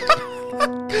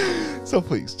 So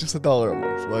please, just $1 a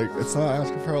month. Like, it's not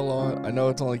asking for a lot. I know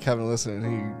it's only Kevin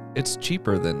listening. It's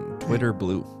cheaper than Twitter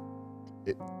Blue.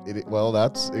 Well,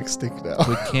 that's extinct now.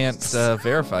 We can't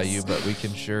verify you, but we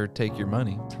can sure take your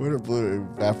money. Twitter Blue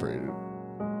evaporated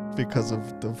because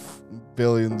of the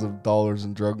billions of dollars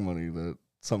in drug money that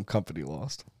some company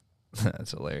lost.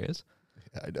 That's hilarious.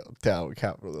 I know. Down with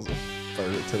capitalism.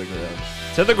 Burn it to the ground.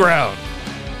 To the ground.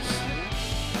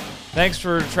 Thanks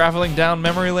for traveling down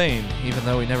memory lane, even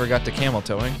though we never got to camel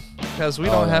towing, because we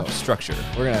don't have structure.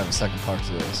 We're gonna have a second part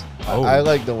to this. Oh. I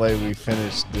like the way we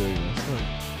finished doing this.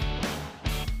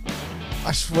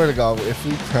 I swear to God, if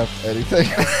we prepped anything,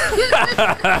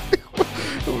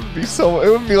 it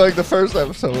would be like the first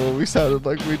episode where we sounded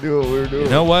like we knew what we were doing. You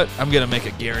know what? I'm gonna make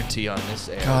a guarantee on this.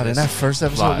 God, in that first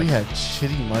episode, live. we had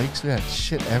shitty mics. We had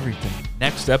shit everything.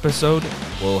 Next episode,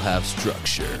 we'll have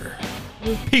structure.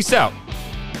 Peace out.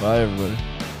 Bye, everybody.